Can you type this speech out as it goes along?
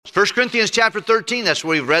Corinthians. 1 Corinthians chapter 13, that's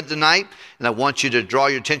what we've read tonight, and I want you to draw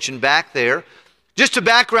your attention back there. Just to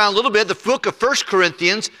background a little bit, the book of 1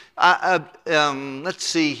 Corinthians, let's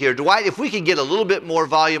see here. Dwight, if we could get a little bit more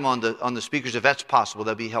volume on the speakers, if that's possible,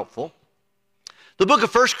 that'd be helpful. The book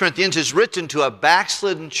of 1 Corinthians is written to a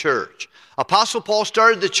backslidden church. Apostle Paul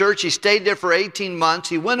started the church. He stayed there for 18 months.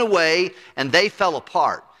 He went away, and they fell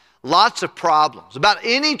apart. Lots of problems. About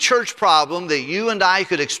any church problem that you and I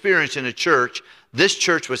could experience in a church, this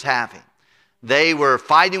church was having. They were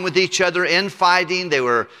fighting with each other, infighting. They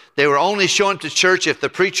were only showing up to church if the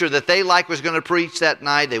preacher that they liked was going to preach that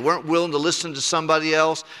night. They weren't willing to listen to somebody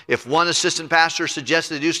else. If one assistant pastor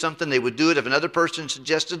suggested they do something, they would do it. If another person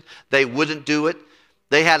suggested, they wouldn't do it.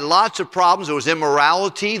 They had lots of problems. There was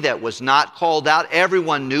immorality that was not called out.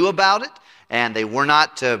 Everyone knew about it, and they were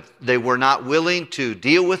not willing to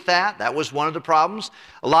deal with that. That was one of the problems.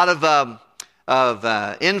 A lot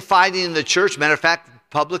of infighting in the church. Matter of fact,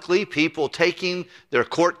 publicly, people taking their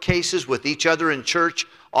court cases with each other in church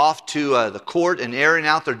off to the court and airing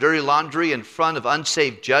out their dirty laundry in front of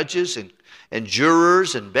unsaved judges and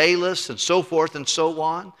jurors and bailiffs and so forth and so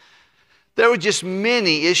on. There were just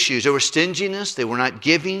many issues. There was stinginess. They were not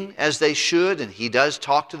giving as they should, and he does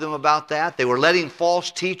talk to them about that. They were letting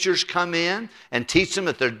false teachers come in and teach them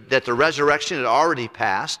that the resurrection had already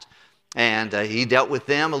passed, and he dealt with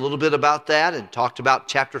them a little bit about that and talked about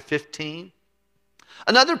chapter 15.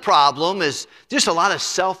 Another problem is just a lot of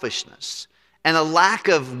selfishness and a lack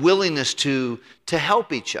of willingness to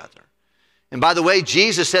help each other. And by the way,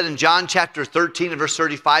 Jesus said in John chapter 13 and verse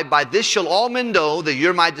 35, "By this shall all men know that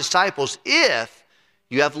you're my disciples, if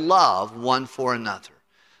you have love one for another."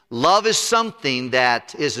 Love is something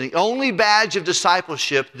that is the only badge of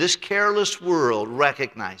discipleship this careless world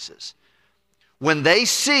recognizes. When they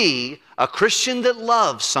see a Christian that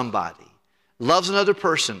loves somebody, loves another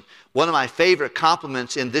person, one of my favorite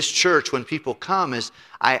compliments in this church when people come is,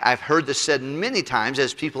 I've heard this said many times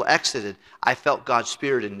as people exited, "I felt God's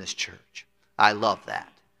Spirit in this church." I love that.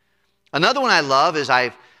 Another one I love is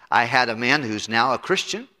I had a man who's now a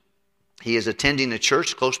Christian. He is attending a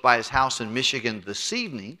church close by his house in Michigan this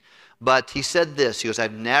evening, but he said this. He goes,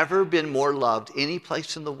 "I've never been more loved any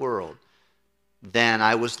place in the world than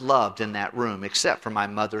I was loved in that room, except for my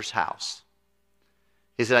mother's house."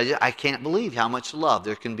 He said, I can't believe how much love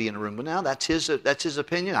there can be in a room. But now that's his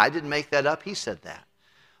opinion. I didn't make that up. He said that.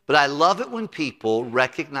 But I love it when people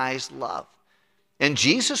recognize love. And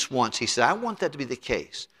Jesus once, he said, I want that to be the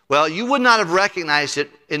case. Well, you would not have recognized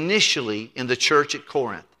it initially in the church at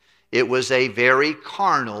Corinth. It was a very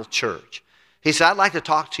carnal church. He said, I'd like to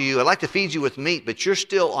talk to you. I'd like to feed you with meat, but you're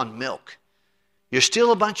still on milk. You're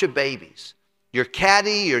still a bunch of babies. You're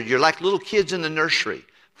catty. You're like little kids in the nursery,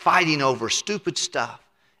 fighting over stupid stuff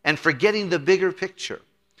and forgetting the bigger picture.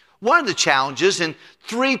 One of the challenges in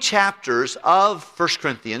 3 chapters of 1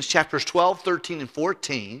 Corinthians, chapters 12, 13, and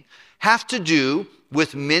 14, have to do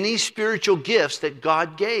with many spiritual gifts that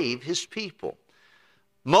God gave his people.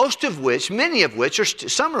 Many of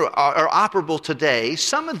which, some are operable today.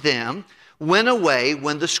 Some of them went away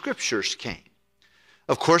when the scriptures came.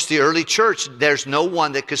 Of course, the early church, there's no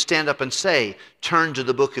one that could stand up and say, turn to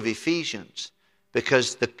the book of Ephesians,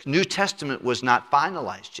 because the New Testament was not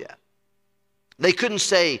finalized yet. They couldn't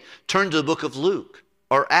say, turn to the book of Luke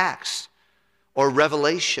or Acts or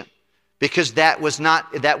Revelation, because that was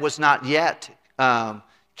not yet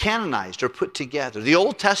canonized or put together. The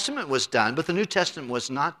Old Testament was done, but the New Testament was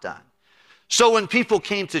not done. So when people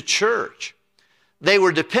came to church, they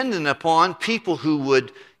were dependent upon people who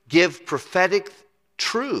would give prophetic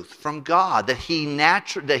truth from God that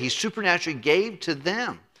he supernaturally gave to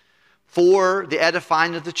them for the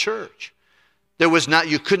edifying of the church.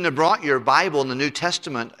 You couldn't have brought your Bible in the New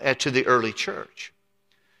Testament to the early church.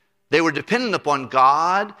 They were dependent upon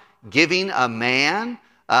God giving a man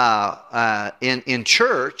in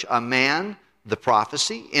church, a man the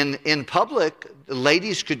prophecy. In public,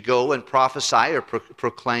 ladies could go and prophesy or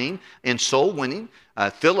proclaim in soul winning.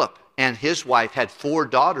 Philip and his wife had 4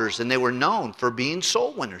 daughters, and they were known for being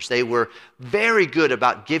soul winners. They were very good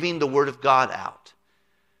about giving the word of God out.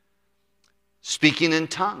 Speaking in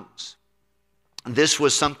tongues. This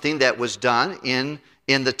was something that was done in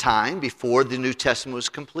the time before the New Testament was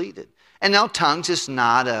completed. And now tongues is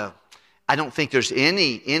not I don't think there's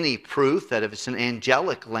any proof that if it's an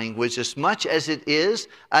angelic language as much as it is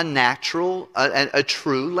a natural, a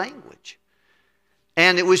true language.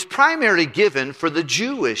 And it was primarily given for the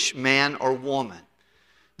Jewish man or woman.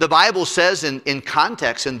 The Bible says in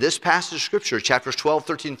context in this passage of Scripture, chapters 12,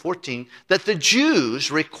 13, 14, that the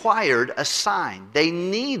Jews required a sign. They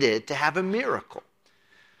needed to have a miracle.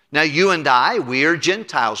 Now, you and I, we are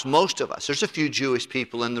Gentiles, most of us. There's a few Jewish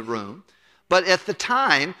people in the room. But at the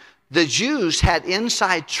time, the Jews had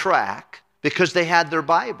inside track because they had their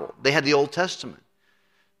Bible. They had the Old Testament.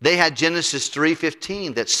 They had Genesis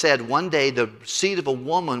 3:15 that said one day the seed of a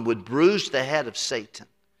woman would bruise the head of Satan.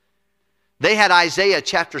 They had Isaiah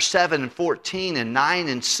chapter 7 and 14 and 9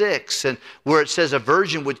 and 6, and where it says a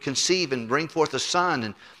virgin would conceive and bring forth a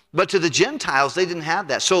son. But to the Gentiles, they didn't have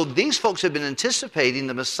that. So these folks had been anticipating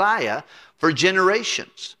the Messiah for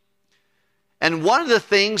generations. And one of the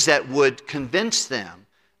things that would convince them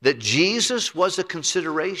that Jesus was a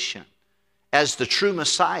consideration as the true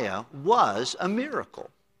Messiah was a miracle.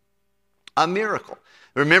 A miracle.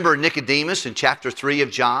 Remember Nicodemus in chapter 3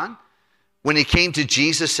 of John? When he came to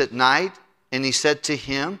Jesus at night and he said to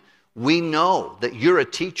him, "We know that you're a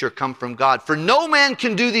teacher come from God. For no man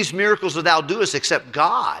can do these miracles that thou doest except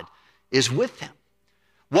God is with him."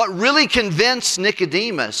 What really convinced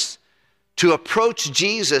Nicodemus to approach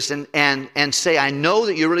Jesus and say, "I know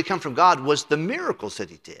that you really come from God," was the miracles that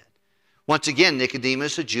he did. Once again,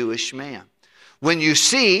 Nicodemus, a Jewish man. When you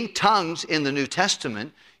see tongues in the New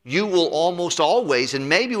Testament, you will almost always, and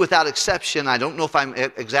maybe without exception, I don't know if I'm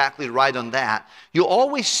exactly right on that, you'll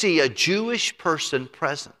always see a Jewish person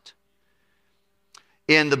present.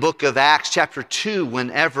 In the book of Acts chapter 2,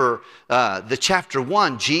 whenever the chapter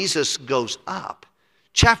 1, Jesus goes up.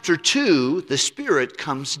 Chapter 2, the Spirit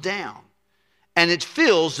comes down. And it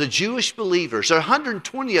fills the Jewish believers. There are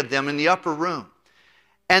 120 of them in the upper room.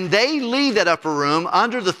 And they leave that upper room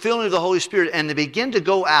under the filling of the Holy Spirit, and they begin to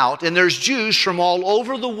go out. And there's Jews from all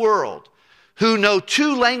over the world who know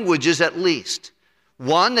 2 languages at least.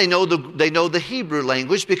 One, they know the Hebrew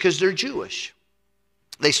language because they're Jewish.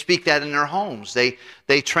 They speak that in their homes.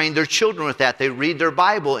 They train their children with that. They read their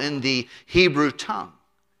Bible in the Hebrew tongue.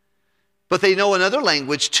 But they know another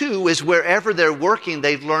language too, is wherever they're working,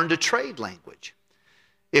 they've learned a trade language.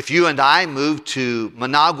 If you and I moved to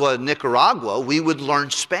Managua, Nicaragua, we would learn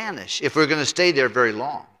Spanish if we're going to stay there very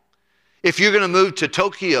long. If you're going to move to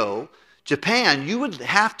Tokyo, Japan, you would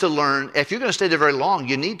have to learn, if you're going to stay there very long,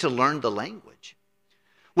 you need to learn the language.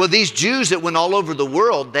 Well, these Jews that went all over the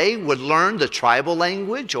world, they would learn the tribal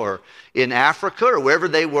language, or in Africa or wherever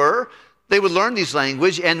they were, they would learn these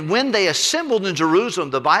language. And when they assembled in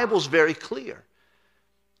Jerusalem, the Bible's very clear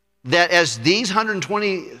that as these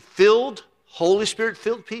 120 filled, Holy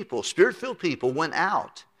Spirit-filled people, Spirit-filled people went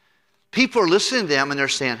out, people are listening to them and they're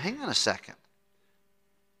saying, "Hang on a second.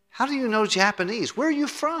 How do you know Japanese? Where are you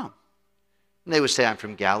from?" And they would say, "I'm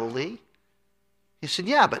from Galilee." He said,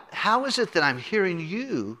 "Yeah, but how is it that I'm hearing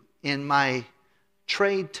you in my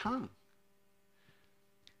trade tongue?"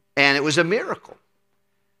 And it was a miracle.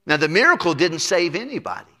 Now, the miracle didn't save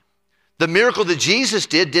anybody. The miracle that Jesus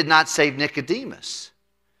did not save Nicodemus,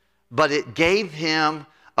 but it gave him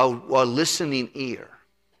a listening ear.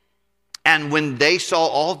 And when they saw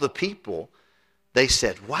all the people, they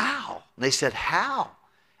said, "Wow." And they said, "How?"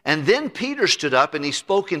 And then Peter stood up and he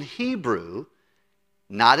spoke in Hebrew,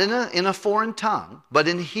 not in a foreign tongue, but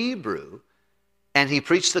in Hebrew, and he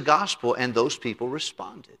preached the gospel, and those people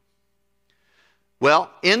responded.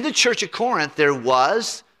 Well, in the church at Corinth, there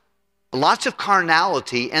was lots of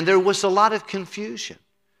carnality, and there was a lot of confusion.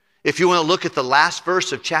 If you want to look at the last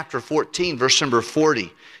verse of chapter 14, verse number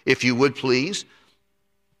 40, if you would please,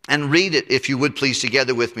 and read it, if you would please,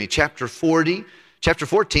 together with me. Chapter 14,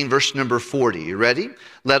 verse number 40. You ready?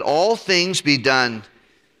 "Let all things be done."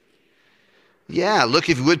 Yeah, look,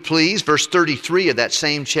 if you would please, verse 33 of that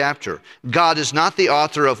same chapter. "God is not the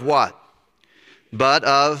author of" what? "But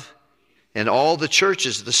of," and all the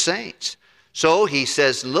churches of the saints. So he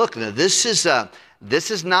says, look, now this is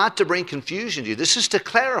not to bring confusion to you. This is to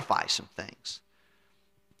clarify some things.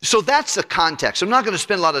 So that's the context. I'm not going to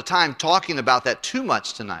spend a lot of time talking about that too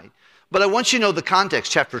much tonight, but I want you to know the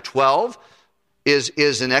context. Chapter 12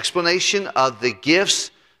 is an explanation of the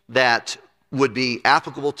gifts that would be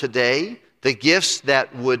applicable today, the gifts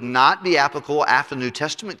that would not be applicable after the New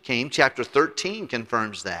Testament came. Chapter 13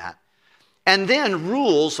 confirms that. And then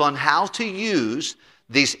rules on how to use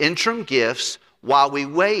these interim gifts while we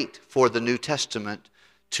wait for the New Testament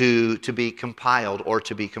to be compiled or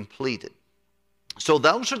to be completed. So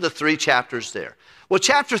those are the 3 chapters there. Well,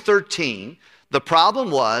 chapter 13, the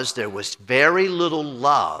problem was there was very little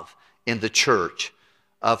love in the church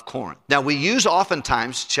of Corinth. Now, we use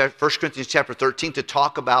oftentimes 1 Corinthians chapter 13 to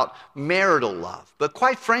talk about marital love. But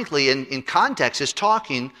quite frankly, in context, it's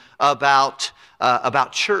talking about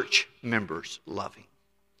church members loving.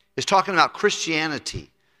 It's talking about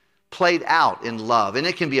Christianity played out in love. And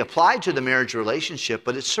it can be applied to the marriage relationship,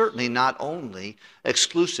 but it's certainly not only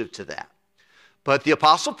exclusive to that. But the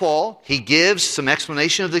Apostle Paul, he gives some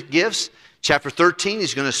explanation of the gifts. Chapter 13,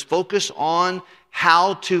 he's going to focus on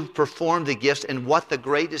how to perform the gifts and what the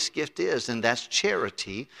greatest gift is, and that's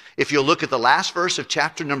charity. If you'll look at the last verse of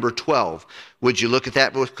chapter number 12, would you look at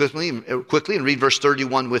that quickly and read verse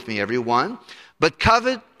 31 with me, everyone? But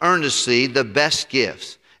covet earnestly the best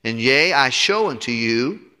gifts, and yea, I show unto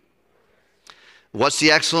you. What's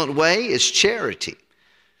the excellent way? It's charity.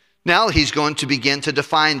 Now he's going to begin to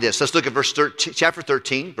define this. Let's look at chapter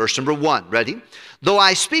 13, verse number 1. Ready? Though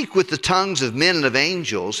I speak with the tongues of men and of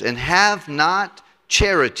angels and have not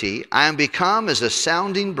charity, I am become as a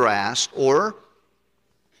sounding brass, or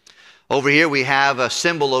over here we have a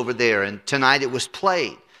cymbal over there, and tonight it was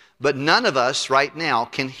played. But none of us right now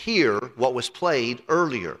can hear what was played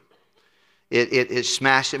earlier. It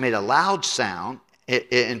smashed, it made a loud sound,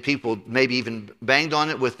 and people maybe even banged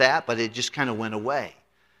on it with that, but it just kind of went away.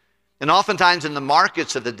 And oftentimes in the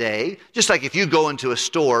markets of the day, just like if you go into a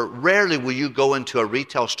store, rarely will you go into a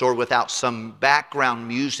retail store without some background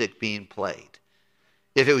music being played.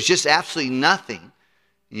 If it was just absolutely nothing,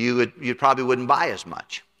 you probably wouldn't buy as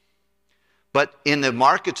much. But in the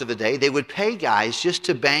markets of the day, they would pay guys just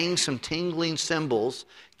to bang some tingling cymbals,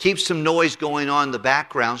 keep some noise going on in the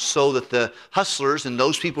background so that the hustlers and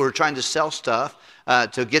those people who are trying to sell stuff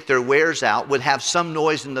to get their wares out would have some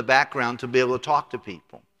noise in the background to be able to talk to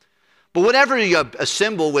people. But whatever a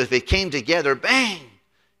cymbal, if it came together, bang,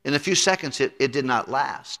 in a few seconds it did not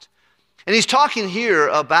last. And he's talking here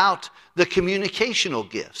about the communicational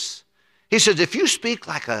gifts. He says, if you speak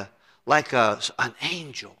like an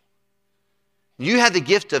angel, you have the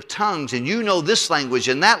gift of tongues, and you know this language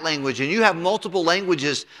and that language, and you have multiple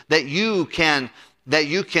languages that you can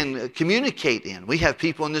communicate in. We have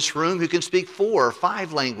people in this room who can speak 4 or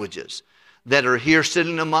 5 languages that are here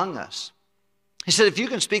sitting among us. He said, if you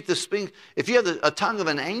can if you have a tongue of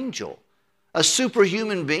an angel, a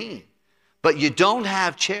superhuman being, but you don't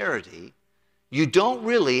have charity, you don't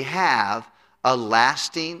really have a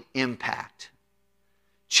lasting impact.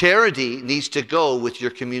 Charity needs to go with your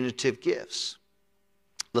communicative gifts.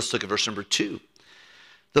 Let's look at verse number 2.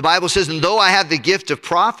 The Bible says, and though I have the gift of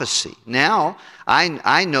prophecy, now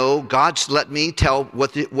I know God's let me tell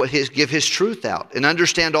give his truth out and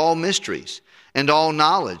understand all mysteries and all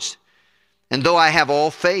knowledge. And though I have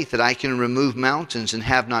all faith that I can remove mountains and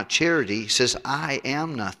have not charity, he says, I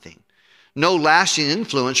am nothing. No lasting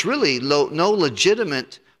influence, really no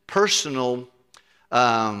legitimate personal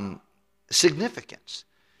significance.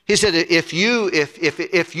 He said, if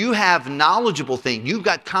you have knowledgeable things, you've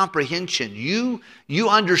got comprehension, you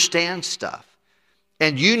understand stuff,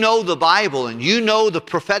 and you know the Bible and you know the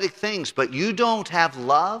prophetic things, but you don't have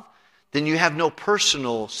love, then you have no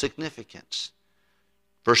personal significance.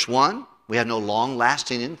 Verse 1, we have no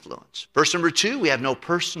long-lasting influence. Verse number 2, we have no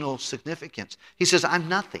personal significance. He says, I'm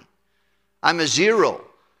nothing. I'm a zero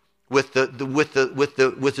with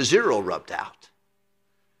the zero rubbed out.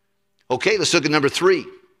 Okay, let's look at number 3.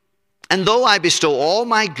 And though I bestow all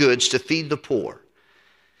my goods to feed the poor.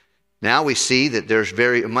 Now we see that there's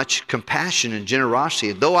very much compassion and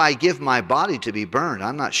generosity. Though I give my body to be burned,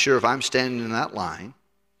 I'm not sure if I'm standing in that line.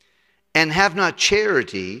 And have not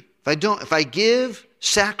charity, if I give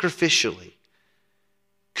sacrificially,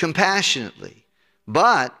 compassionately,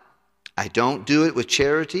 but I don't do it with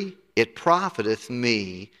charity, it profiteth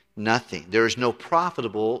me nothing. There is no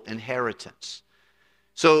profitable inheritance.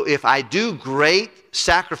 So if I do great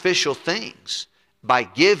sacrificial things by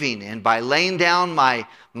giving and by laying down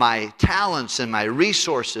my talents and my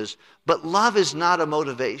resources, but love is not a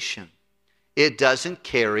motivation, it doesn't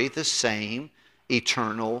carry the same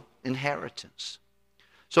eternal inheritance.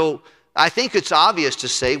 So I think it's obvious to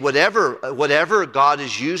say whatever God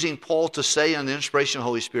is using Paul to say on the inspiration of the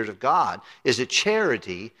Holy Spirit of God is that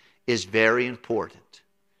charity is very important.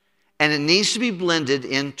 And it needs to be blended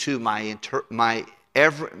into my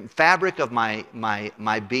fabric of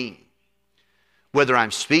my being. Whether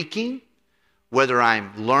I'm speaking, whether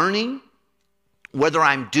I'm learning, whether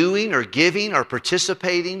I'm doing or giving or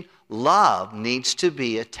participating, love needs to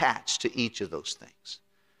be attached to each of those things.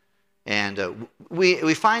 And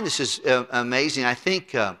we find this is amazing. I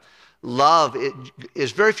think love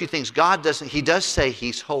is very few things. He does say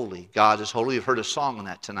he's holy. God is holy. You've heard a song on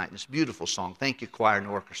that tonight. It's a beautiful song. Thank you, choir and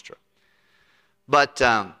orchestra. But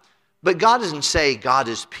God doesn't say God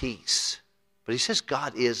is peace. But he says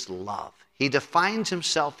God is love. He defines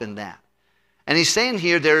himself in that. And he's saying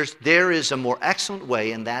here there is a more excellent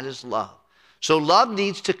way, and that is love. So love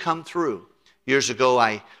needs to come through. Years ago,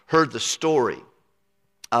 I heard the story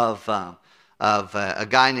of a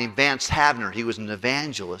guy named Vance Havner. He was an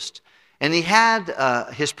evangelist. And he had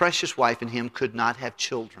his precious wife and him could not have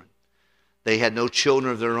children. They had no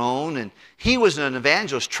children of their own, and he was an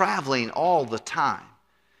evangelist traveling all the time.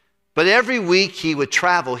 But every week he would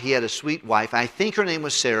travel. He had a sweet wife. I think her name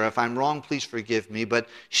was Sarah. If I'm wrong, please forgive me. But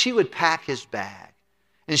she would pack his bag.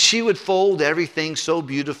 And she would fold everything so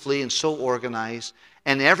beautifully and so organized.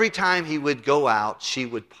 And every time he would go out, she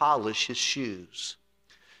would polish his shoes.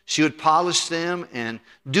 She would polish them and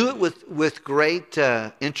do it with great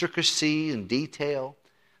intricacy and detail.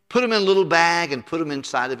 Put them in a little bag and put them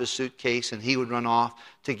inside of a suitcase, and he would run off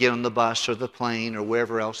to get on the bus or the plane or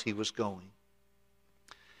wherever else he was going.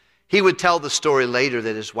 He would tell the story later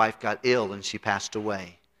that his wife got ill and she passed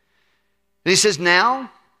away. And he says,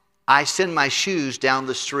 now I send my shoes down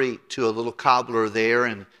the street to a little cobbler there,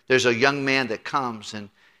 and there's a young man that comes, and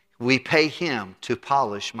we pay him to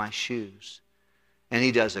polish my shoes. And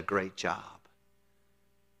he does a great job.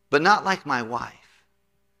 But not like my wife.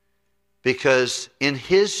 Because in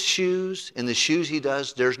his shoes, in the shoes he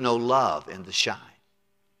does, there's no love in the shine.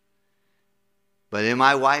 But in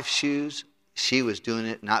my wife's shoes, she was doing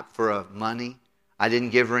it not for money. I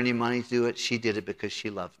didn't give her any money to do it. She did it because she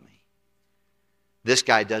loved me. This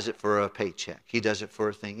guy does it for a paycheck. He does it for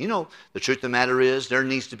a thing. You know, the truth of the matter is there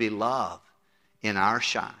needs to be love in our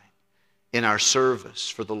shine, in our service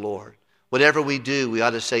for the Lord. Whatever we do, we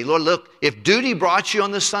ought to say, Lord, look, if duty brought you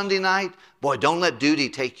on this Sunday night, boy, don't let duty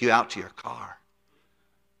take you out to your car.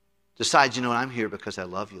 Decide, you know what, I'm here because I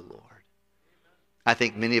love you, Lord. I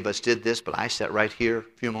think many of us did this, but I sat right here a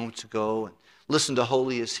few moments ago and listened to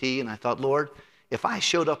Holy is He, and I thought, Lord, if I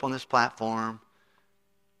showed up on this platform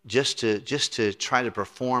just to try to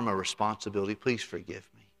perform a responsibility, please forgive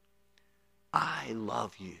me. I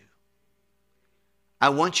love you. I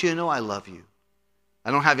want you to know I love you. I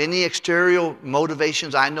don't have any exterior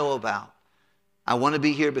motivations I know about. I want to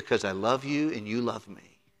be here because I love you and you love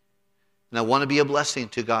me. And I want to be a blessing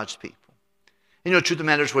to God's people. You know, the truth of the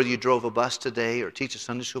matter is whether you drove a bus today or teach a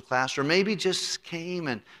Sunday school class or maybe just came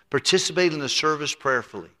and participated in the service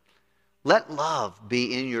prayerfully. Let love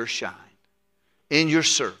be in your shine, in your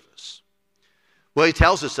service. Well, he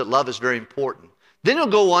tells us that love is very important. Then he'll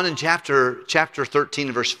go on in chapter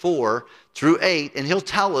 13, verse 4 through 8, and he'll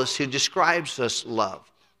tell us, he describes us love.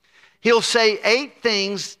 He'll say 8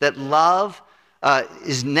 things that love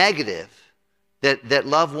is negative, that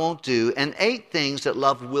love won't do, and 8 things that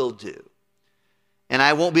love will do. And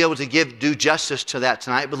I won't be able to do justice to that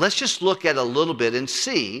tonight, but let's just look at a little bit and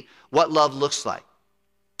see what love looks like.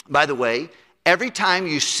 By the way, every time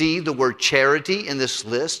you see the word charity in this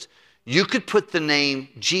list, you could put the name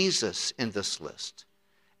Jesus in this list,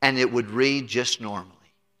 and it would read just normally.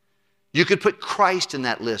 You could put Christ in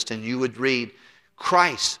that list, and you would read,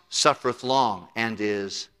 Christ suffereth long and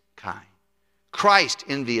is kind. Christ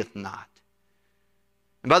envieth not.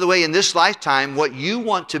 And by the way, in this lifetime, what you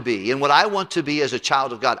want to be and what I want to be as a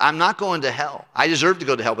child of God, I'm not going to hell. I deserve to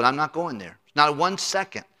go to hell, but I'm not going there. Not 1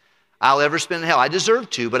 second I'll ever spend in hell. I deserve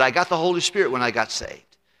to, but I got the Holy Spirit when I got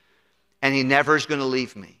saved. And He never is going to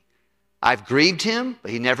leave me. I've grieved Him,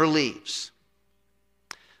 but He never leaves.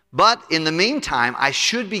 But in the meantime, I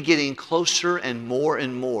should be getting closer and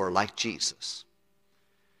more like Jesus.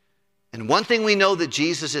 And one thing we know that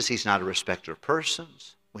Jesus is, He's not a respecter of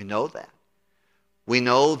persons. We know that. We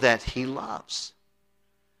know that He loves.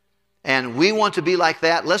 And we want to be like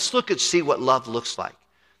that. Let's look and see what love looks like.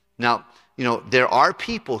 Now, you know, there are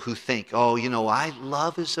people who think, oh, you know,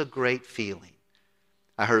 love is a great feeling.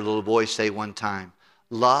 I heard a little boy say one time,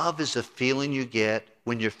 love is a feeling you get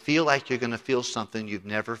when you feel like you're going to feel something you've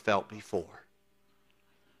never felt before.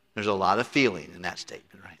 There's a lot of feeling in that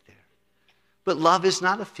statement right there. But love is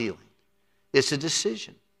not a feeling. It's a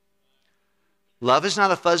decision. Love is not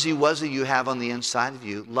a fuzzy-wuzzy you have on the inside of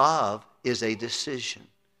you. Love is a decision.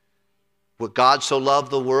 What God so loved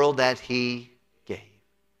the world that He gave.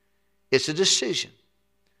 It's a decision.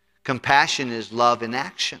 Compassion is love in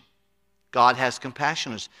action. God has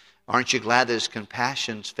compassion. Aren't you glad that His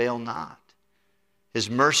compassions fail not? His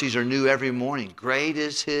mercies are new every morning. Great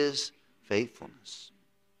is His faithfulness.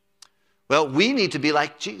 Well, we need to be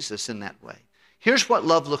like Jesus in that way. Here's what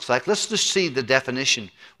love looks like. Let's just see the definition.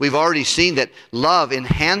 We've already seen that love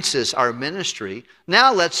enhances our ministry.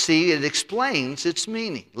 Now let's see it explains its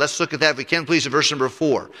meaning. Let's look at that if we can, please, at verse number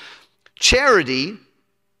 4. Charity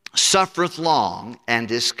suffereth long and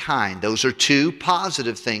is kind. Those are 2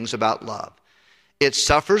 positive things about love. It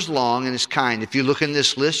suffers long and is kind. If you look in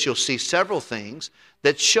this list, you'll see several things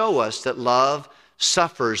that show us that love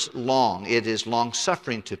suffers long. It is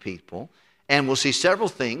long-suffering to people. And we'll see several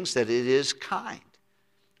things that it is kind.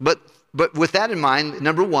 But with that in mind,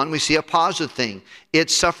 number 1, we see a positive thing. It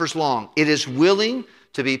suffers long. It is willing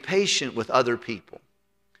to be patient with other people.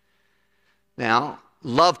 Now,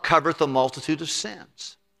 Love covereth a multitude of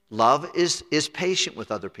sins. Love is patient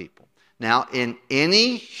with other people. Now, in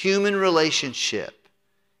any human relationship,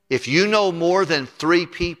 if you know more than 3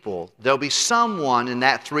 people, there'll be someone in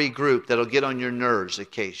that 3 group that'll get on your nerves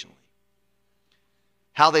occasionally.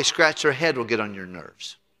 How they scratch their head will get on your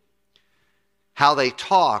nerves. How they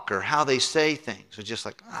talk or how they say things are just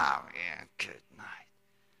like, oh, yeah, good night.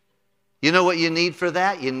 You know what you need for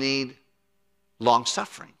that? You need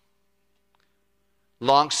long-suffering.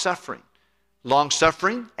 Long-suffering.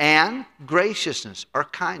 Long-suffering and graciousness or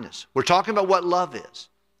kindness. We're talking about what love is.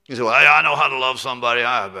 You say, well, I know how to love somebody.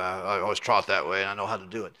 I always taught that way, and I know how to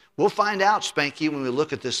do it. We'll find out, Spanky, when we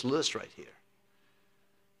look at this list right here.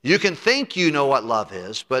 You can think you know what love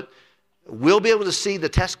is, but we'll be able to see the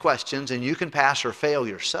test questions, and you can pass or fail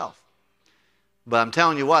yourself. But I'm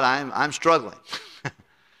telling you what, I'm struggling.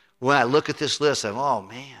 When I look at this list, I'm, oh,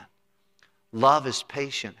 man, love is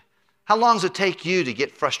patient. How long does it take you to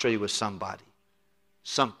get frustrated with somebody?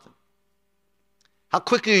 Something. How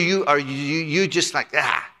quickly are you just like,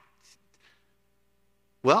 ah?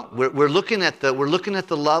 Well, we're looking at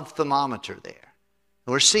the love thermometer there.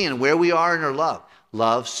 And we're seeing where we are in our love.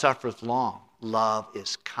 Love suffereth long. Love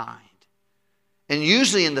is kind. And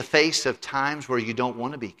usually in the face of times where you don't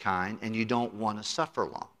want to be kind and you don't want to suffer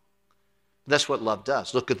long. That's what love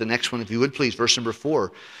does. Look at the next one, if you would please, verse number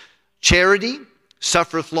 4. Charity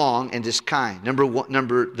suffereth long and is kind.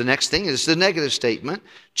 The next thing is the negative statement.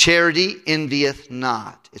 Charity envieth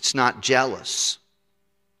not. It's not jealous.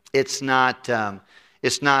 It's not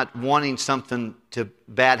wanting something to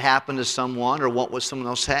bad happen to someone or want what someone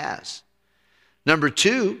else has. Number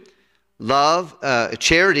 2,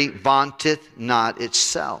 charity vaunteth not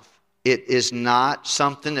itself. It is not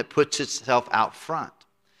something that puts itself out front.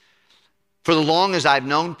 For the long as I've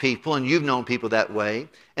known people, and you've known people that way,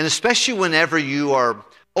 and especially whenever you are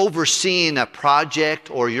overseeing a project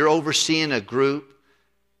or you're overseeing a group,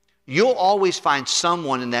 you'll always find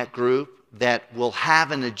someone in that group that will have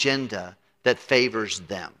an agenda that favors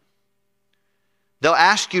them. They'll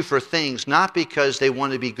ask you for things not because they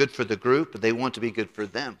want to be good for the group, but they want to be good for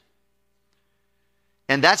them.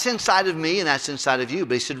 And that's inside of me and that's inside of you.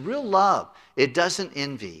 But he said, real love, it doesn't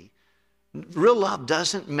envy. Real love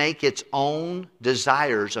doesn't make its own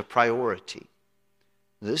desires a priority.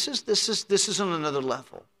 This is on another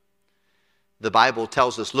level. The Bible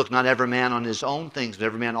tells us, look not every man on his own things, but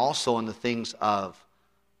every man also on the things of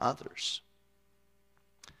others.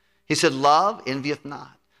 He said, love envieth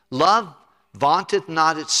not. Love vaunteth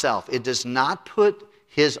not itself. It does not put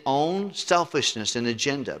his own selfishness and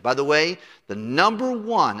agenda. By the way, the number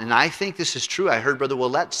one, and I think this is true, I heard Brother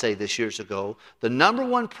Willett say this years ago, the number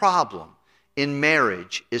one problem in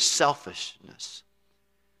marriage is selfishness,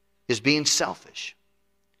 is being selfish,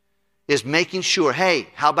 is making sure, hey,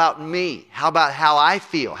 how about me? How about how I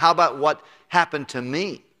feel? How about what happened to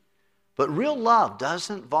me? But real love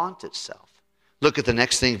doesn't vaunt itself. Look at the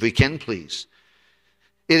next thing, if we can, please.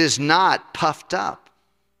 It is not puffed up.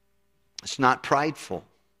 It's not prideful.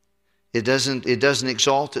 It doesn't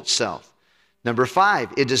exalt itself. Number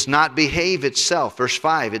 5, it does not behave itself. Verse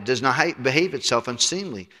 5, it does not behave itself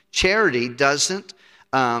unseemly. Charity doesn't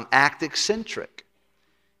act eccentric.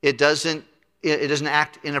 It doesn't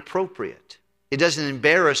act inappropriate. It doesn't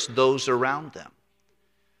embarrass those around them.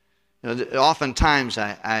 You know, oftentimes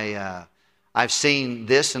I've seen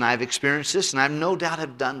this and I've experienced this, and I've no doubt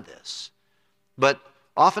have done this. But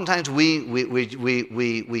oftentimes we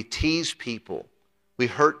tease people, we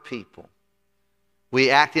hurt people,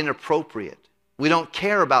 we act inappropriate. We don't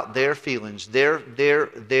care about their feelings, their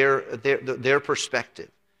perspective.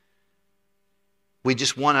 We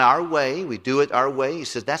just want it our way. We do it our way. He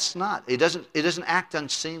says that's not. It doesn't act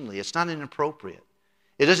unseemly. It's not inappropriate.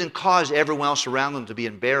 It doesn't cause everyone else around them to be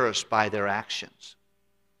embarrassed by their actions.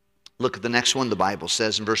 Look at the next one. The Bible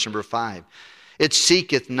says in verse number 5, it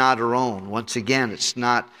seeketh not her own. Once again, it's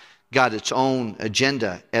not got its own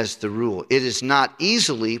agenda as the rule. It is not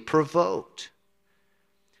easily provoked.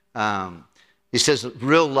 He says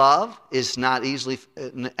real love is not easily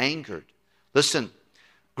angered. Listen,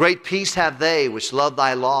 great peace have they which love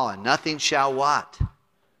thy law, and nothing shall what?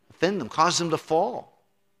 Offend them, cause them to fall.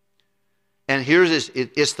 And here's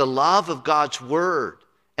it's the love of God's word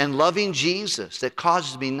and loving Jesus that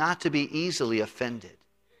causes me not to be easily offended.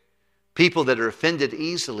 People that are offended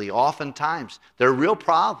easily, oftentimes, their real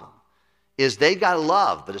problem is they got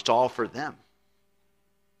love, but it's all for them.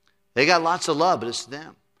 They got lots of love, but it's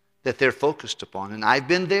them that they're focused upon. And I've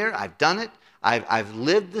been there, I've done it, I've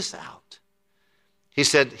lived this out. He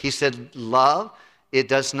said, love, it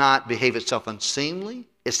does not behave itself unseemly.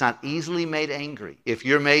 It's not easily made angry. If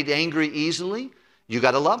you're made angry easily, you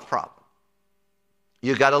got a love problem.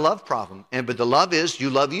 You got a love problem. But the love is you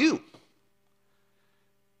love you.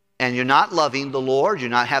 And you're not loving the Lord. You're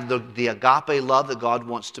not have the agape love that God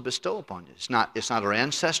wants to bestow upon you. It's not our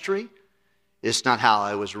ancestry. It's not how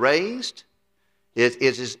I was raised. It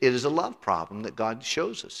is a love problem that God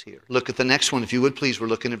shows us here. Look at the next one, if you would please. We're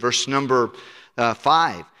looking at verse number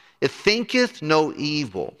 5. It thinketh no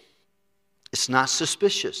evil. It's not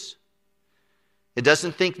suspicious. It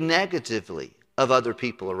doesn't think negatively of other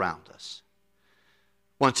people around us.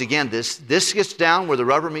 Once again, this gets down where the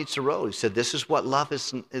rubber meets the road. He said, "This is what love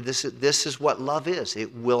is. This is what love is.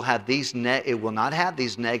 It will have these. It will not have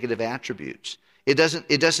these negative attributes. It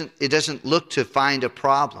doesn't look to find a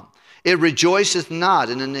problem. It rejoiceth not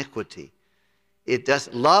in iniquity.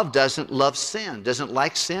 Love doesn't love sin. Doesn't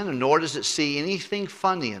like sin, and nor does it see anything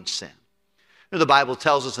funny in sin. You know, the Bible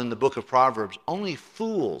tells us in the book of Proverbs, only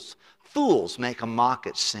fools make a mock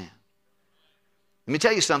at sin. Let me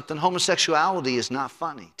tell you something. Homosexuality is not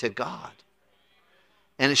funny to God.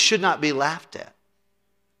 And it should not be laughed at.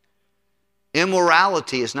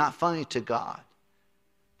 Immorality is not funny to God.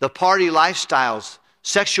 The party lifestyles,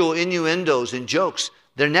 sexual innuendos and jokes,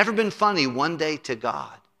 they've never been funny one day to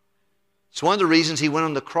God. It's one of the reasons he went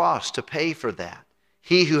on the cross to pay for that.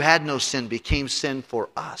 He who had no sin became sin for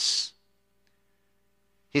us.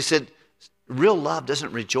 He said, real love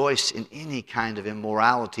doesn't rejoice in any kind of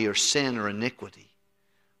immorality or sin or iniquity,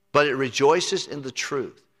 but it rejoices in the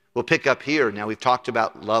truth. We'll pick up here. Now we've talked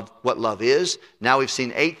about love, what love is. Now we've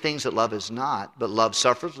seen 8 things that love is not, but love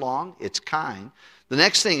suffereth long, it's kind. The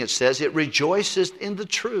next thing it says, it rejoices in the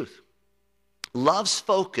truth. Love's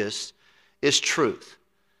focus is truth.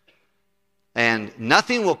 And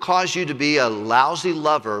nothing will cause you to be a lousy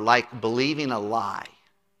lover like believing a lie.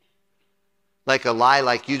 Like a lie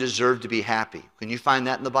like you deserve to be happy. Can you find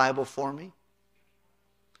that in the Bible for me?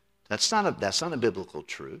 That's not a biblical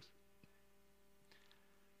truth.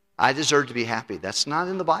 I deserve to be happy. That's not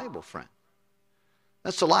in the Bible, friend.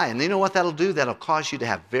 That's a lie. And you know what that'll do? That'll cause you to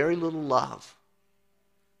have very little love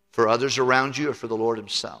for others around you or for the Lord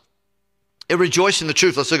himself. It rejoiced in the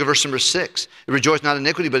truth. Let's look at verse number 6. It rejoiced not in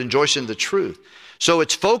iniquity, but rejoiced in the truth. So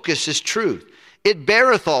its focus is truth. It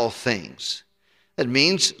beareth all things. That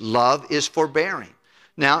means love is forbearing.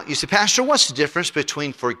 Now, you say, Pastor, what's the difference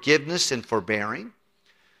between forgiveness and forbearing?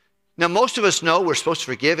 Now, most of us know we're supposed to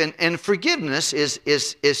forgive, and forgiveness is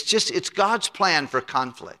just, it's God's plan for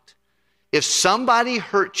conflict. If somebody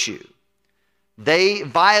hurts you, they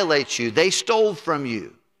violate you, they stole from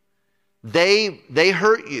you, they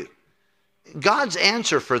hurt you, God's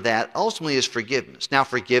answer for that ultimately is forgiveness. Now,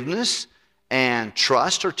 forgiveness and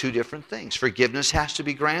trust are 2 different things. Forgiveness has to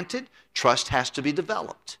be granted. Trust has to be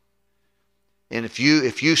developed. And if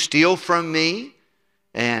you steal from me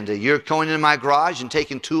and you're going in my garage and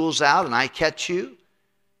taking tools out and I catch you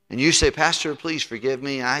and you say, Pastor, please forgive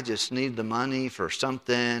me. I just need the money for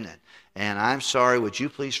something and I'm sorry. Would you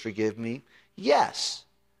please forgive me? Yes,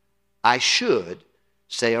 I should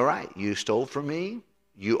say, all right, you stole from me.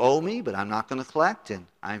 You owe me, but I'm not going to collect, and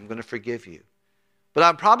I'm going to forgive you. But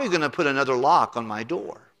I'm probably going to put another lock on my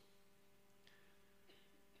door.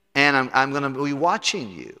 And I'm going to be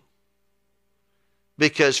watching you.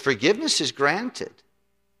 Because forgiveness is granted.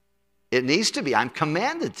 It needs to be. I'm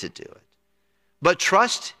commanded to do it. But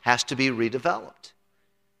trust has to be redeveloped.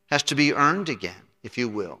 Has to be earned again, if you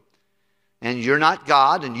will. And you're not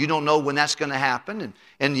God, and you don't know when that's going to happen.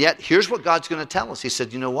 And yet, here's what God's going to tell us. He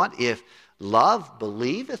said, you know what? If love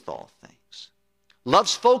believeth all things.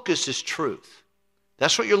 Love's focus is truth.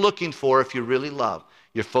 That's what you're looking for if you really love.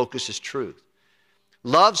 Your focus is truth.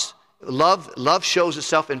 Love shows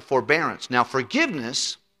itself in forbearance. Now,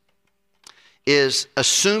 forgiveness is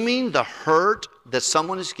assuming the hurt that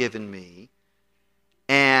someone has given me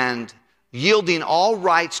and yielding all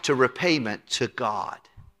rights to repayment to God.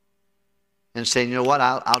 And saying, you know what,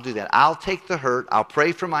 I'll do that. I'll take the hurt. I'll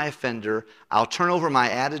pray for my offender. I'll turn over my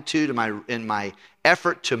attitude and my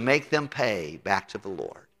effort to make them pay back to the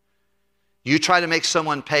Lord. You try to make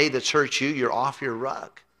someone pay that's hurt you, you're off your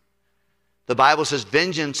rug. The Bible says,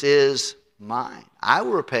 vengeance is mine. I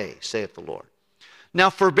will repay, saith the Lord. Now,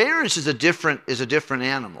 forbearance is a different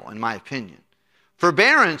animal, in my opinion.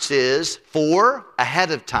 Forbearance is for,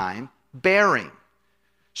 ahead of time, bearing.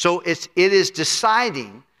 So it is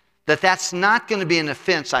deciding that that's not going to be an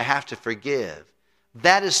offense I have to forgive.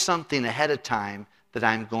 That is something ahead of time that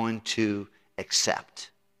I'm going to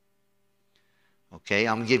accept. Okay,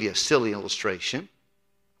 I'm going to give you a silly illustration.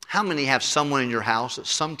 How many have someone in your house that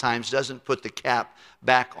sometimes doesn't put the cap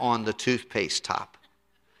back on the toothpaste top?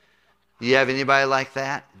 You have anybody like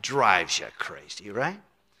that? Drives you crazy, right?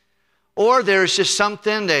 Or there's just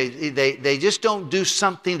something, they just don't do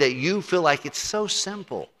something that you feel like it's so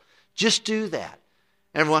simple. Just do that.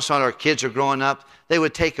 Every once in a while, our kids are growing up, they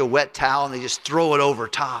would take a wet towel and they just throw it over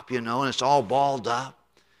top, and it's all balled up.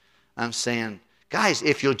 I'm saying, guys,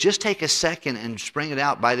 if you'll just take a second and spring it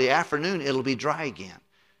out, by the afternoon, it'll be dry again.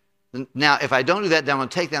 Now, if I don't do that, then I'm going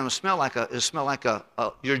to take that and it'll smell like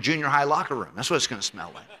your junior high locker room. That's what it's going to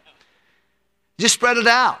smell like. Just spread it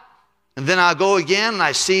out. And then I'll go again and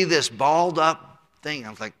I see this balled up thing.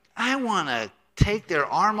 I'm like, I want to take their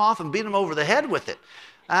arm off and beat them over the head with it.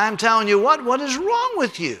 I'm telling you what is wrong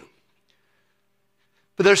with you?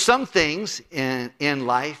 But there's some things in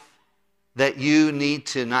life that you need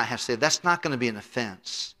to not have to say, that's not going to be an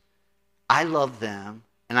offense. I love them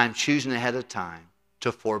and I'm choosing ahead of time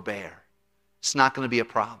to forbear. It's not going to be a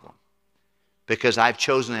problem because I've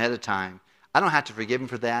chosen ahead of time. I don't have to forgive him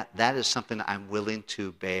for that. That is something I'm willing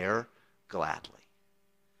to bear gladly.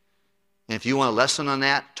 And if you want a lesson on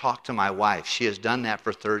that, talk to my wife. She has done that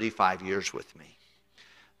for 35 years with me.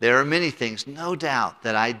 There are many things, no doubt,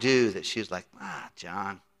 that I do that she's like,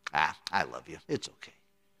 John, I love you. It's okay.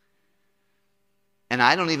 And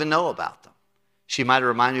I don't even know about them. She might have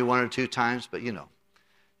reminded me one or two times, but you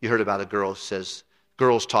heard about a girl who says,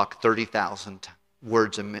 girls talk 30,000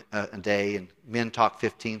 words a day, and men talk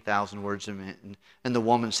 15,000 words a minute. And the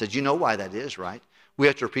woman said, you know why that is, right? We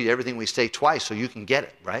have to repeat everything we say twice so you can get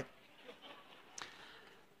it, right?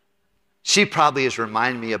 She probably has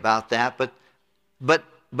reminded me about that, but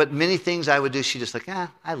many things I would do, she's just like,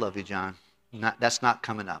 I love you, John. That's not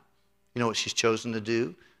coming up. You know what she's chosen to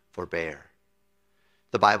do? Forbear.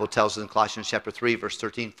 The Bible tells us in Colossians chapter 3, verse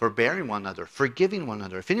 13, forbearing one another, forgiving one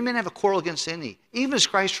another. If any man have a quarrel against any, even as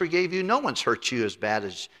Christ forgave you, no one's hurt you as bad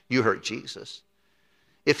as you hurt Jesus.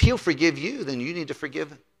 If he'll forgive you, then you need to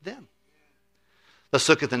forgive them. Let's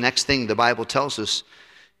look at the next thing the Bible tells us.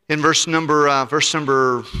 In verse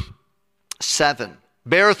number 7,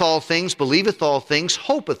 beareth all things, believeth all things,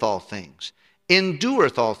 hopeth all things,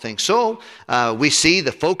 endureth all things. So we see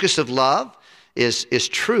the focus of love is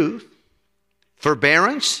truth.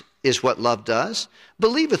 Forbearance is what love does.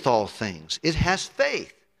 Believeth all things. It has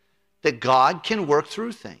faith that God can work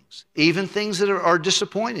through things, even things that are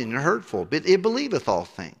disappointing and hurtful. But it believeth all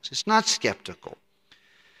things. It's not skeptical.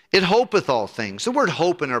 It hopeth all things. The word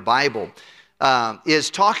hope in our Bible is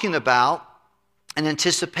talking about an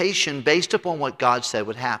anticipation based upon what God said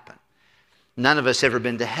would happen. None of us ever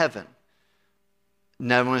been to heaven.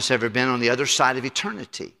 None of us ever been on the other side of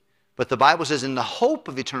eternity. But the Bible says, in the hope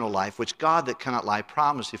of eternal life, which God that cannot lie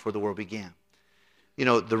promised before the world began.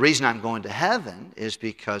 The reason I'm going to heaven is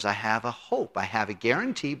because I have a hope. I have a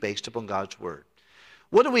guarantee based upon God's word.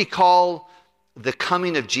 What do we call the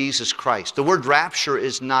coming of Jesus Christ? The word rapture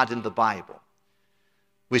is not in the Bible.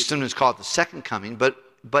 We sometimes call it the second coming,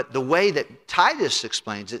 but the way that Titus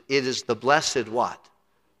explains it, it is the blessed what?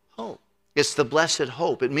 Hope. It's the blessed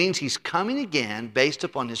hope. It means he's coming again based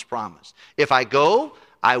upon his promise. If I go,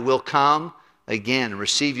 I will come again and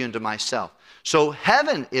receive you into myself. So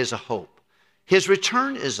heaven is a hope. His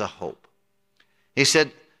return is a hope. He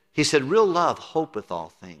said, real love hopeth all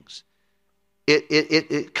things.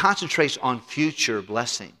 It concentrates on future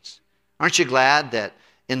blessings. Aren't you glad that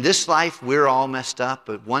in this life we're all messed up,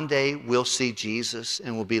 but one day we'll see Jesus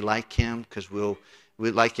and we'll be like him because we'll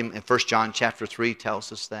like him. And 1 John chapter 3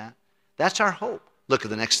 tells us that. That's our hope. Look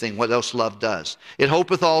at the next thing, what else love does. It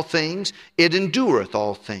hopeth all things. It endureth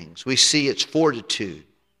all things. We see its fortitude.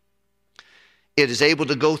 It is able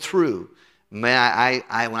to go through. When I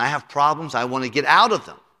have problems, I want to get out of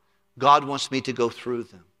them. God wants me to go through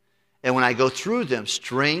them. And when I go through them,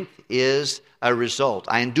 strength is a result.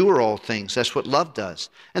 I endure all things. That's what love does.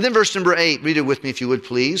 And then verse number 8, read it with me if you would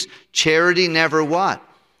please. Charity never what?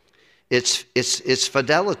 It's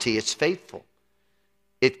fidelity. It's faithful.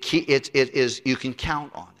 It is, you can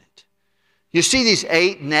count on it. You see these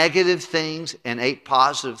 8 negative things and 8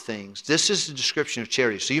 positive things. This is the description of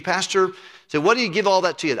charity. So you, pastor, say, what do you give all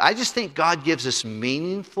that to you? I just think God gives us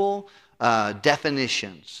meaningful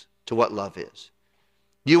definitions to what love is.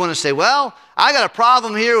 You want to say, well, I got a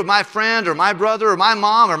problem here with my friend or my brother or my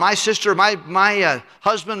mom or my sister or my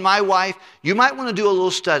husband, my wife. You might want to do a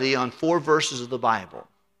little study on 4 verses of the Bible.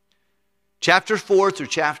 Verse 4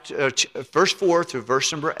 through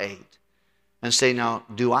verse number 8. And say, now,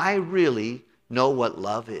 do I really know what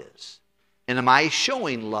love is? And am I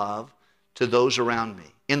showing love to those around me?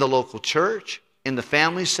 In the local church, in the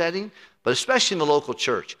family setting, but especially in the local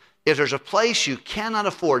church. If there's a place you cannot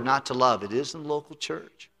afford not to love, it is in the local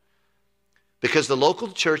church. Because the local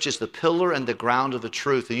church is the pillar and the ground of the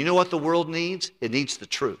truth. And you know what the world needs? It needs the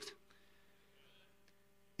truth.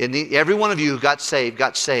 Every one of you who got saved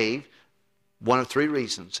One of three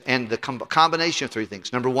reasons. And the combination of three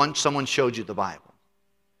things. Number one, someone showed you the Bible.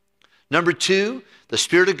 Number two, the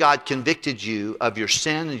Spirit of God convicted you of your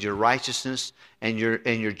sin and your righteousness and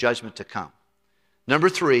your judgment to come. Number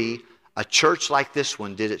three, a church like this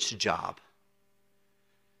one did its job.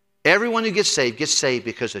 Everyone who gets saved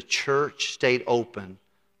because a church stayed open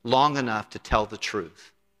long enough to tell the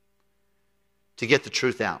truth, to get the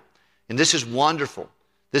truth out. And this is wonderful.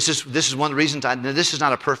 This is one of the reasons this is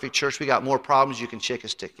not a perfect church. We got more problems you can shake a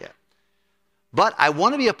stick at. But I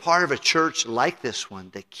want to be a part of a church like this one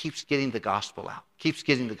that keeps getting the gospel out,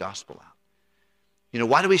 You know,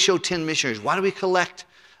 why do we show 10 missionaries? Why do we collect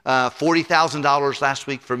 $40,000 last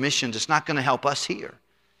week for missions? It's not going to help us here.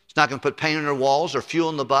 It's not going to put paint on our walls or fuel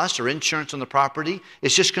on the bus or insurance on the property.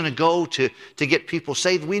 It's just going to go to get people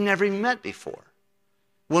saved we never even met before.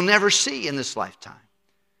 We'll never see in this lifetime.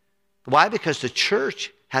 Why? Because the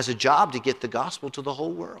church has a job to get the gospel to the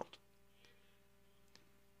whole world.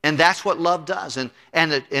 And that's what love does. And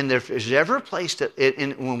if there's ever a place that,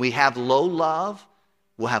 when we have low love,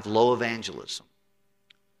 we'll have low evangelism.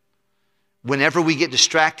 Whenever we get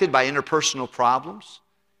distracted by interpersonal problems,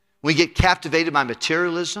 we get captivated by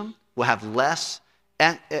materialism, we'll have less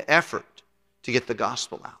effort to get the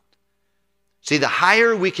gospel out. See, the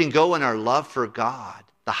higher we can go in our love for God,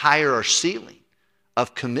 the higher our ceiling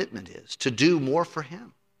of commitment is to do more for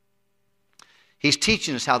Him. He's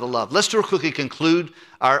teaching us how to love. Let's real quickly conclude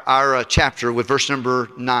our chapter with verse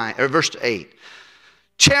 8.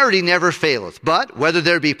 Charity never faileth, but whether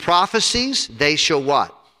there be prophecies, they shall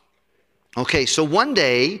what? Okay, so one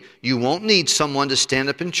day you won't need someone to stand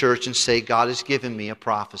up in church and say, God has given me a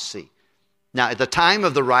prophecy. Now, at the time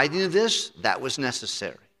of the writing of this, that was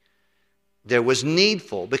necessary. There was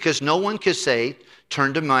needful, because no one could say,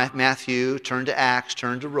 turn to Matthew, turn to Acts,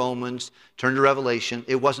 turn to Romans, turn to Revelation.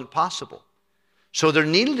 It wasn't possible. So there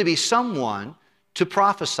needed to be someone to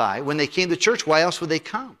prophesy. When they came to church, why else would they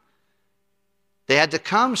come? They had to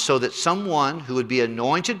come so that someone who would be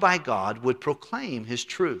anointed by God would proclaim His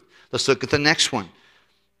truth. Let's look at the next one.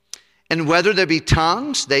 And whether there be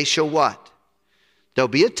tongues, they shall what? There'll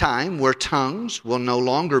be a time where tongues will no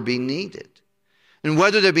longer be needed. And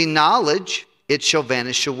whether there be knowledge, it shall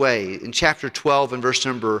vanish away. In chapter 12 and verse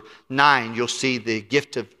number 9, you'll see the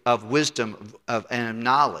gift of wisdom and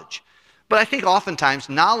knowledge. But I think oftentimes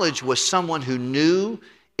knowledge was someone who knew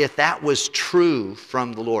if that was true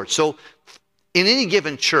from the Lord. So in any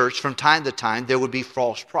given church, from time to time, there would be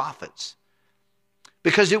false prophets.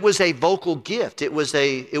 Because it was a vocal gift. It was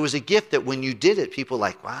a gift that when you did it, people were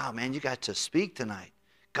like, wow, man, you got to speak tonight.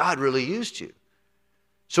 God really used you.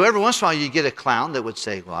 So every once in a while you get a clown that would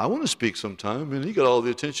say, well, I want to speak sometime. And he got all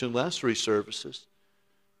the attention last 3 services.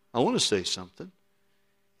 I want to say something.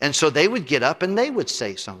 And so they would get up and they would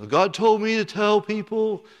say something. God told me to tell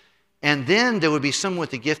people. And then there would be someone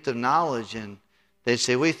with the gift of knowledge and they'd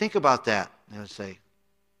say, what do you think about that? And they would say,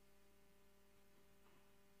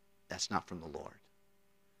 that's not from the Lord.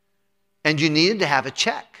 And you needed to have a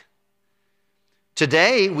check.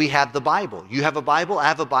 Today, we have the Bible. You have a Bible, I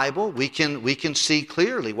have a Bible. We can see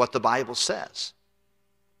clearly what the Bible says.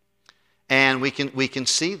 And we can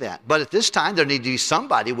see that. But at this time, there needed to be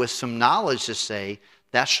somebody with some knowledge to say,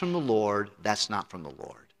 that's from the Lord, that's not from the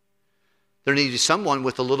Lord. There needed to be someone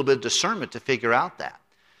with a little bit of discernment to figure out that.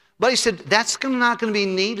 But he said, that's not going to be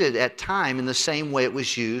needed at time in the same way it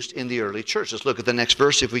was used in the early church. Let's look at the next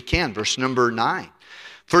verse if we can, verse number 9.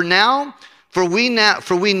 For we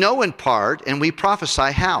know in part, and we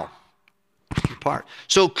prophesy how? In part.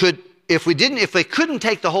 So if they couldn't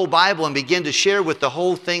take the whole Bible and begin to share with the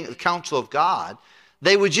whole thing, the counsel of God,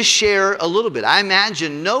 they would just share a little bit. I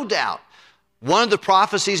imagine, no doubt, one of the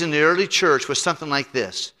prophecies in the early church was something like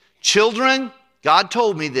this. Children, God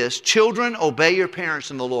told me this, children, obey your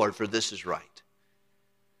parents in the Lord, for this is right.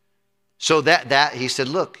 So he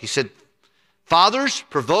said, fathers,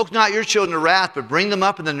 provoke not your children to wrath, but bring them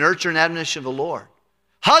up in the nurture and admonition of the Lord.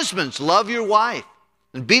 Husbands, love your wife,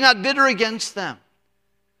 and be not bitter against them.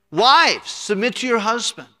 Wives, submit to your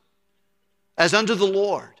husband, as unto the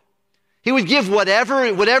Lord. He would give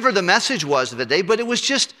whatever the message was of the day, but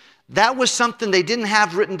that was something they didn't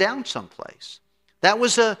have written down someplace.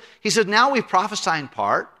 He said, now we prophesy in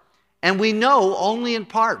part, and we know only in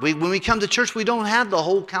part. When we come to church, we don't have the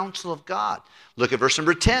whole counsel of God. Look at verse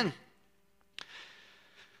number 10.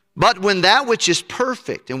 But when that which is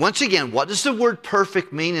perfect, and once again, what does the word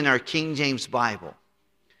perfect mean in our King James Bible?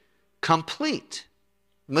 Complete,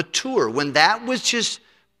 mature. When that which is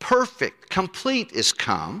perfect, complete is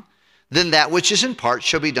come, then that which is in part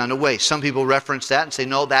shall be done away. Some people reference that and say,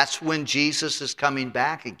 no, that's when Jesus is coming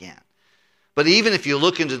back again. But even if you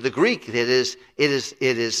look into the Greek, it is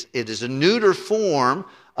a neuter form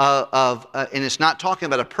and it's not talking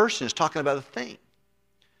about a person, it's talking about a thing.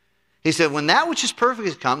 He said, when that which is perfect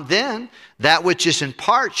has come, then that which is in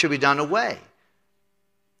part shall be done away.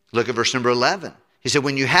 Look at verse number 11. He said,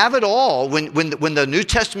 when you have it all, when the New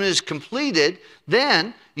Testament is completed,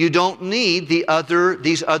 then you don't need these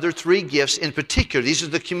other three gifts in particular. These are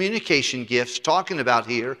the communication gifts talking about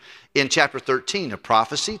here in chapter 13 of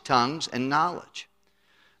prophecy, tongues, and knowledge.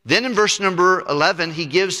 Then in verse number 11, he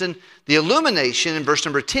gives the illumination in verse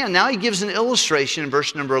number 10. Now he gives an illustration in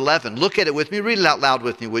verse number 11. Look at it with me. Read it out loud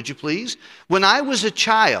with me, would you please? When I was a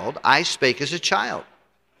child, I spake as a child.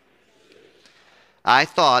 I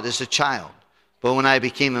thought as a child. But when I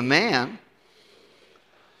became a man,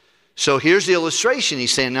 so here's the illustration.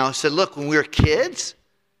 He's saying now, he said, look, when we were kids,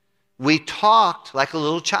 we talked like a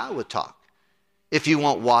little child would talk. If you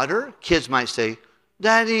want water, kids might say,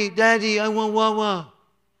 Daddy, Daddy, I want water.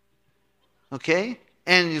 Okay?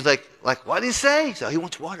 And he's like, what did he say? So he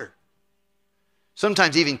wants water.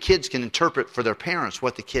 Sometimes even kids can interpret for their parents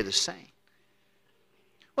what the kid is saying.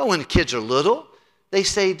 Well, when the kids are little, they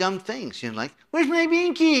say dumb things. You know, like, where's my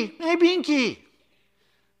binky? My binky.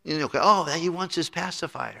 You know, oh, he wants his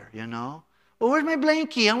pacifier, you know. Well, where's my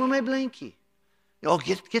blankie? I want my blankie. Oh,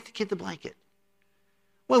 get the kid the blanket.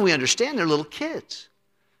 Well, we understand they're little kids.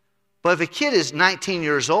 But if a kid is 19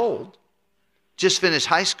 years old, just finished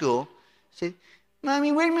high school, say,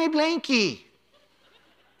 Mommy, where's my blankie?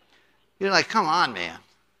 You're like, come on, man.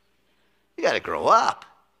 You got to grow up.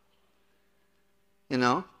 You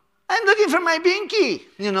know, I'm looking for my binky.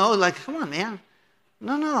 You know, like, come on, man.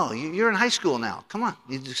 No, you're in high school now. Come on,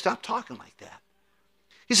 you just stop talking like that.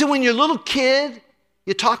 He said, when you're a little kid,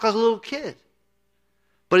 you talk like a little kid.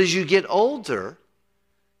 But as you get older,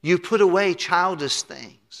 you put away childish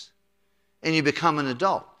things and you become an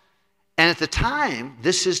adult. And at the time,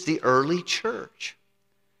 this is the early church.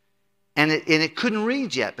 And it couldn't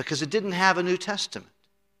read yet because it didn't have a New Testament.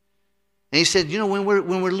 And he said, you know, when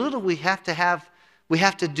we're little, we have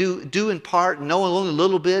to do in part, know only a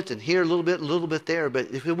little bit, and hear a little bit there.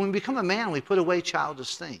 But when we become a man, we put away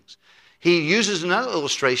childish things. He uses another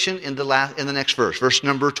illustration in the next verse, verse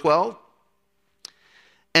number 12.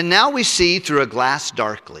 And now we see through a glass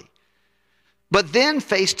darkly, but then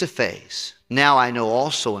face to face. Now I know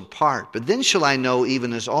also in part, but then shall I know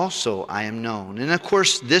even as also I am known. And of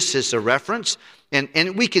course, this is a reference,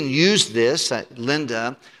 and we can use this.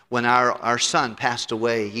 Linda, when our son passed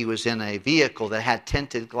away, he was in a vehicle that had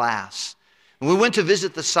tinted glass. When we went to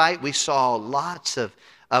visit the site, we saw lots of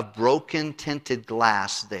broken tinted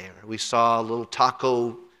glass there. We saw little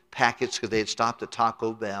taco packets because they had stopped at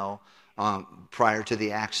Taco Bell prior to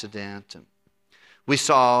the accident. And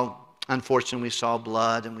unfortunately, we saw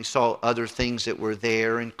blood, and we saw other things that were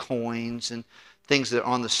there, and coins and things that are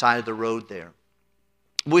on the side of the road there.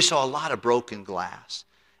 We saw a lot of broken glass.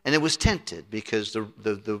 And it was tinted because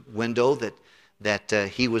the window that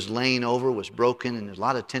he was laying over was broken, and there's a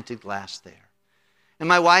lot of tinted glass there. And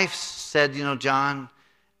my wife said, you know, John,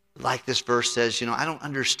 like this verse says, you know, I don't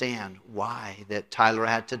understand why that Tyler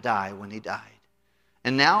had to die when he died.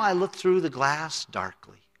 And now I look through the glass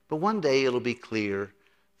darkly. But one day it'll be clear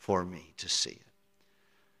for me to see it.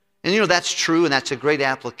 And you know, that's true, and that's a great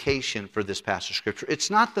application for this passage of Scripture. It's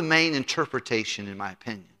not the main interpretation, in my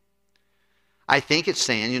opinion. I think it's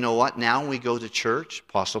saying, you know what, now when we go to church,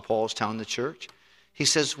 Apostle Paul is telling the church, he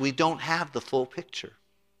says we don't have the full picture.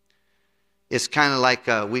 It's kind of like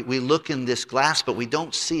we look in this glass, but we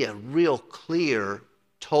don't see a real clear,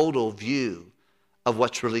 total view of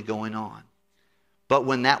what's really going on. But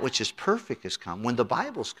when that which is perfect has come, when the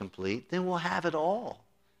Bible's complete, then we'll have it all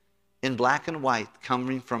in black and white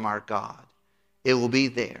coming from our God. It will be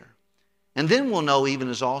there. And then we'll know even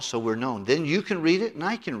as also we're known. Then you can read it and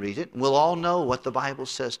I can read it. And we'll all know what the Bible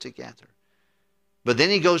says together. But then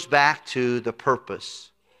he goes back to the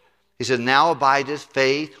purpose. He said, now abideth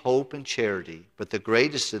faith, hope, and charity. But the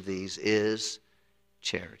greatest of these is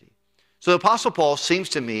charity. So the Apostle Paul seems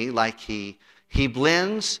to me like he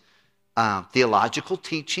blends theological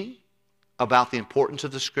teaching about the importance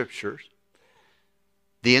of the Scriptures,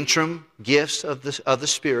 the interim gifts of the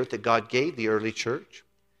Spirit that God gave the early church,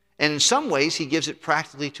 and in some ways, he gives it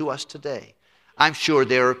practically to us today. I'm sure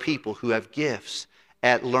there are people who have gifts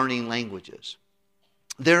at learning languages.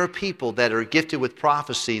 There are people that are gifted with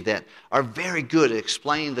prophecy that are very good at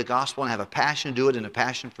explaining the gospel and have a passion to do it and a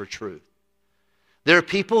passion for truth. There are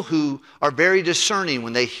people who are very discerning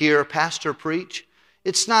when they hear a pastor preach.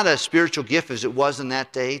 It's not a spiritual gift as it was in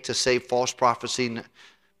that day to say false prophecy,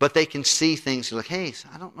 but they can see things like, hey,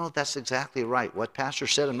 I don't know if that's exactly right. What pastor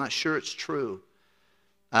said, I'm not sure it's true.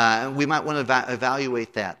 We might want to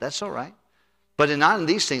evaluate that. That's all right. But not in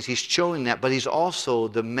these things, he's showing that. But he's also,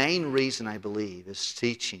 the main reason, I believe, is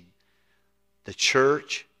teaching the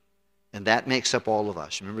church, and that makes up all of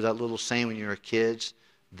us. Remember that little saying when you were kids?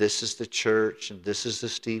 This is the church, and this is the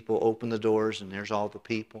steeple. Open the doors, and there's all the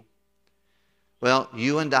people. Well,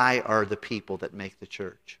 you and I are the people that make the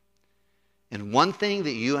church. And one thing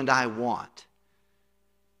that you and I want,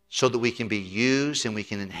 so that we can be used and we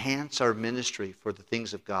can enhance our ministry for the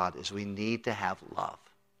things of God, is we need to have love,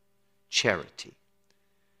 charity,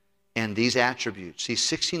 and these attributes, these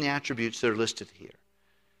 16 attributes that are listed here.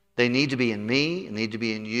 They need to be in me and need to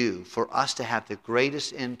be in you for us to have the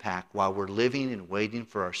greatest impact while we're living and waiting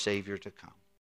for our Savior to come.